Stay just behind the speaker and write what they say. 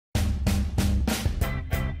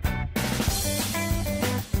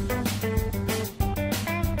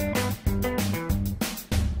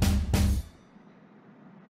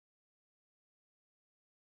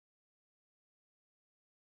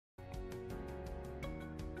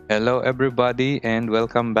Hello everybody and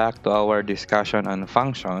welcome back to our discussion on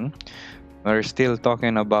function. We're still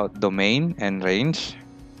talking about domain and range.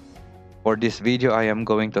 For this video, I am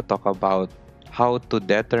going to talk about how to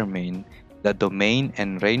determine the domain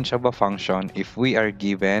and range of a function if we are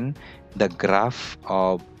given the graph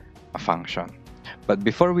of a function. But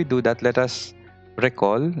before we do that, let us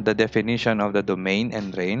recall the definition of the domain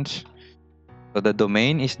and range. So the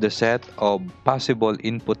domain is the set of possible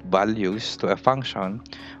input values to a function,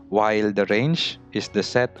 while the range is the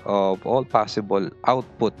set of all possible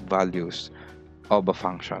output values of a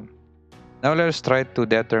function. Now let's try to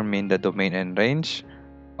determine the domain and range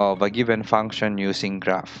of a given function using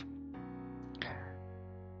graph.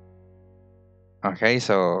 Okay,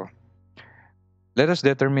 so let us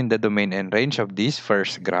determine the domain and range of this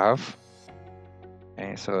first graph.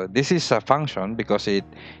 Okay, so this is a function because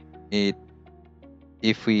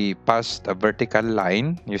if we pass a vertical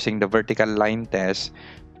line using the vertical line test,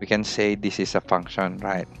 we can say this is a function,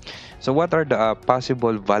 right? So what are the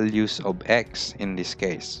possible values of x in this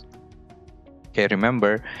case? Okay,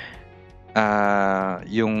 remember,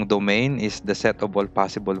 yung domain is the set of all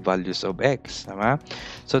possible values of x. Tama?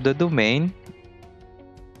 So the domain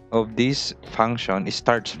of this function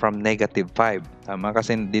starts from -5. Tama?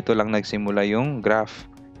 Kasi dito lang nagsimula yung graph.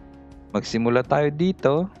 Magsimula tayo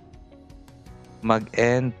dito,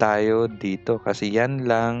 mag-end tayo dito kasi yan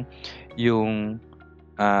lang yung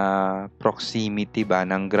proximity ba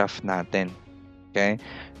ng graph natin. Okay?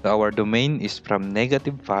 So our domain is from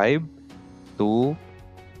 -5 to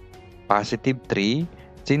 +3.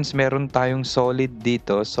 Since meron tayong solid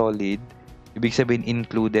dito, solid, ibig sabihin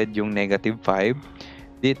included yung -5.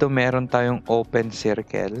 Dito meron tayong open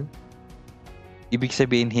circle. Ibig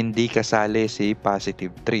sabihin hindi kasali si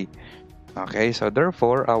 +3. Okay? So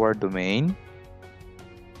therefore, our domain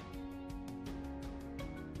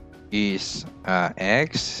is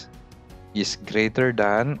x is greater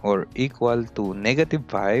than or equal to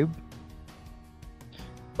 -5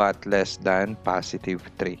 but less than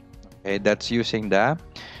 +3. Okay, that's using the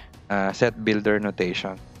set builder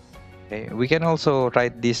notation. Okay, we can also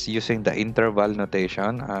write this using the interval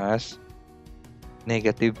notation as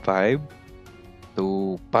 -5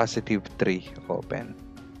 to +3 open.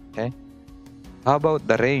 Okay, how about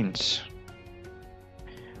the range?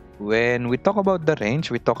 When we talk about the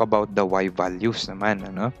range, we talk about the y values naman,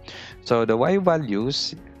 ano? So the y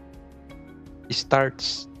values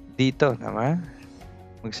starts dito, naman.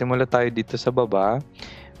 Magsimula tayo dito sa baba,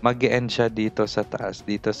 mag-end siya dito sa taas,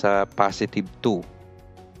 dito sa +2.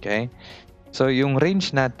 Okay? So yung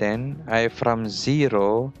range natin ay from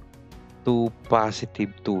 0 to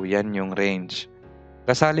 +2. Yan yung range.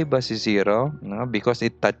 Kasali ba si 0? No? Because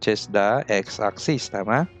it touches the x-axis,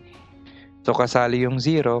 tama? So, kasali yung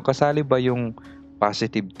 0. Kasali ba yung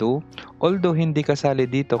 +2? Although, hindi kasali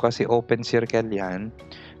dito kasi open circle yan,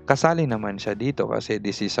 kasali naman siya dito kasi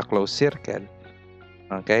this is a closed circle.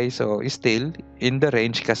 Okay? So, still, in the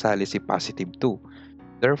range, kasali si +2.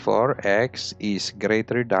 Therefore, x is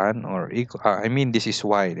greater than or equal, this is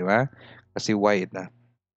y, di ba? Kasi y na.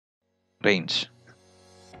 Range.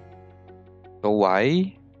 So,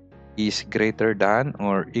 y is greater than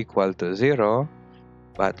or equal to 0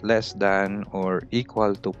 but less than or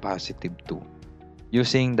equal to +2.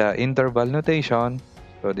 Using the interval notation,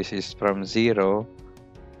 so this is from 0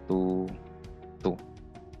 to 2.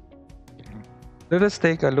 Let us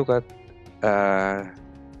take a look at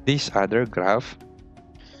this other graph.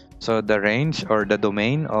 So the range or the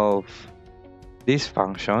domain of this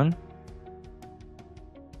function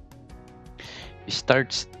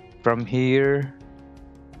starts from here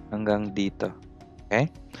hanggang dito.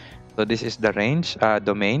 Okay? So this is the range,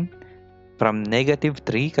 domain. From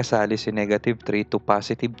 -3, kasali si -3 to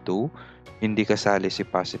 +2, hindi kasali si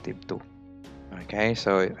 +2. Okay,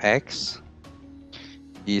 so x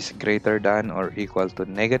is greater than or equal to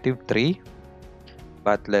 -3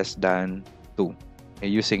 but less than 2. Okay,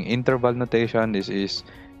 using interval notation, this is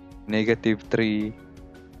 -3,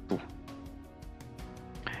 2.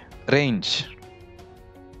 Range.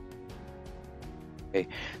 Okay,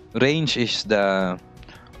 range is the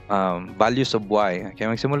values of y. Okay,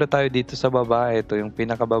 magsimula tayo dito sa baba. Ito yung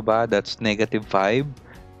pinakababa, that's -5.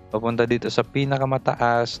 Papunta dito sa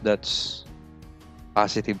pinakamataas, that's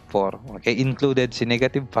 +4. Okay, included si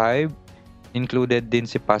 -5, included din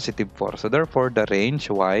si +4. So therefore, the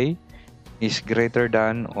range y is greater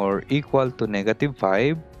than or equal to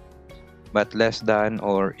 -5 but less than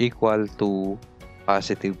or equal to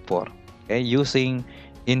 +4. Okay, using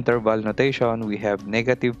interval notation, we have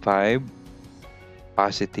 -5,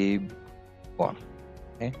 +4.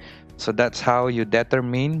 Okay, so that's how you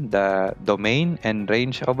determine the domain and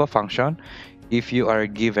range of a function if you are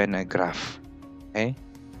given a graph. Okay?